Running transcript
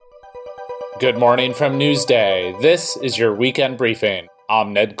Good morning from Newsday. This is your weekend briefing.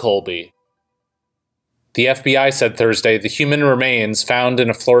 I'm Ned Colby. The FBI said Thursday the human remains found in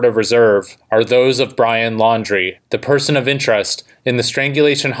a Florida reserve are those of Brian Laundrie, the person of interest in the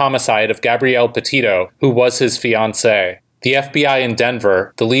strangulation homicide of Gabrielle Petito, who was his fiancée. The FBI in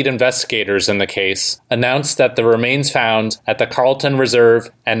Denver, the lead investigators in the case, announced that the remains found at the Carlton Reserve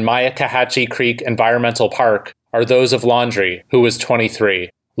and Myakkahatchee Creek Environmental Park are those of Laundrie, who was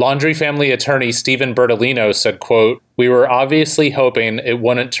 23. Laundrie family attorney Stephen Bertolino said, quote, "We were obviously hoping it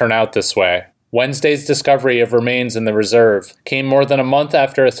wouldn't turn out this way." Wednesday's discovery of remains in the reserve came more than a month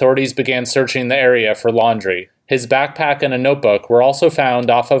after authorities began searching the area for Laundrie. His backpack and a notebook were also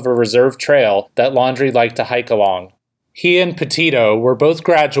found off of a reserve trail that Laundrie liked to hike along. He and Petito were both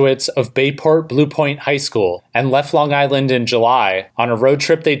graduates of Bayport Blue Point High School and left Long Island in July on a road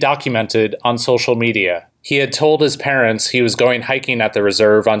trip they documented on social media. He had told his parents he was going hiking at the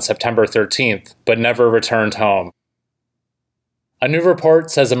reserve on September 13th, but never returned home. A new report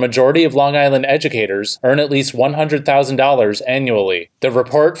says a majority of Long Island educators earn at least $100,000 annually. The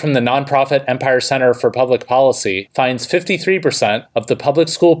report from the nonprofit Empire Center for Public Policy finds 53% of the public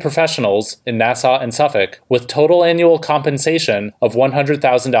school professionals in Nassau and Suffolk with total annual compensation of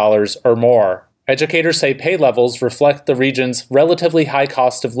 $100,000 or more. Educators say pay levels reflect the region's relatively high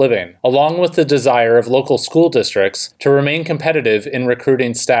cost of living, along with the desire of local school districts to remain competitive in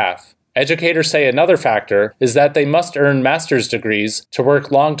recruiting staff. Educators say another factor is that they must earn master's degrees to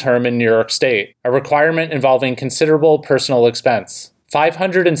work long-term in New York State, a requirement involving considerable personal expense.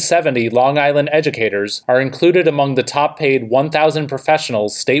 570 Long Island educators are included among the top-paid 1,000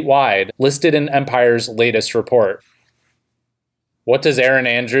 professionals statewide listed in Empire's latest report. What does Erin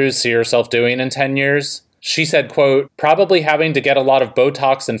Andrews see herself doing in 10 years? She said, quote, "Probably having to get a lot of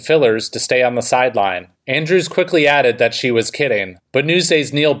Botox and fillers to stay on the sideline." Andrews quickly added that she was kidding, but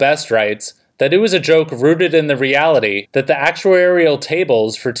Newsday's Neil Best writes that it was a joke rooted in the reality that the actuarial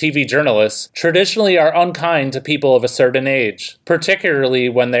tables for TV journalists traditionally are unkind to people of a certain age, particularly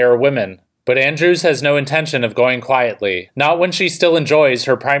when they are women. But Andrews has no intention of going quietly, not when she still enjoys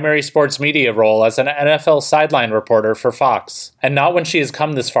her primary sports media role as an NFL sideline reporter for Fox, and not when she has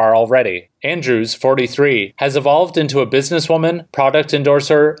come this far already. Andrews, 43, has evolved into a businesswoman, product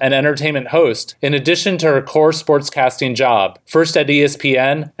endorser, and entertainment host, in addition to her core sportscasting job, first at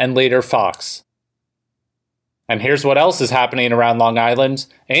ESPN and later Fox. And here's what else is happening around Long Island,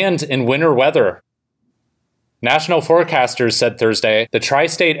 and in winter weather. National forecasters said Thursday the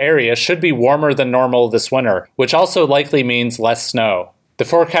tri-state area should be warmer than normal this winter, which also likely means less snow. The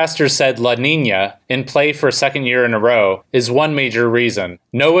forecasters said La Niña, in play for a second year in a row, is one major reason.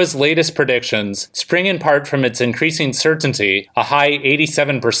 NOAA's latest predictions spring in part from its increasing certainty, a high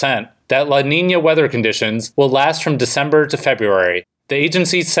 87%, that La Niña weather conditions will last from December to February. The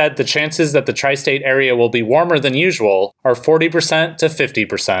agency said the chances that the tri-state area will be warmer than usual are 40% to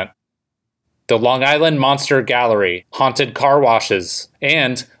 50%. The Long Island Monster Gallery, haunted car washes,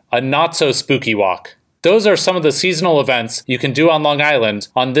 and a not-so-spooky walk. Those are some of the seasonal events you can do on Long Island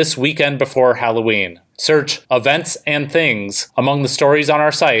on this weekend before Halloween. Search Events and Things among the stories on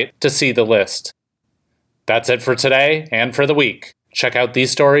our site to see the list. That's it for today and for the week. Check out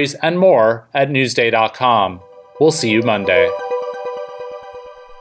these stories and more at Newsday.com. We'll see you Monday.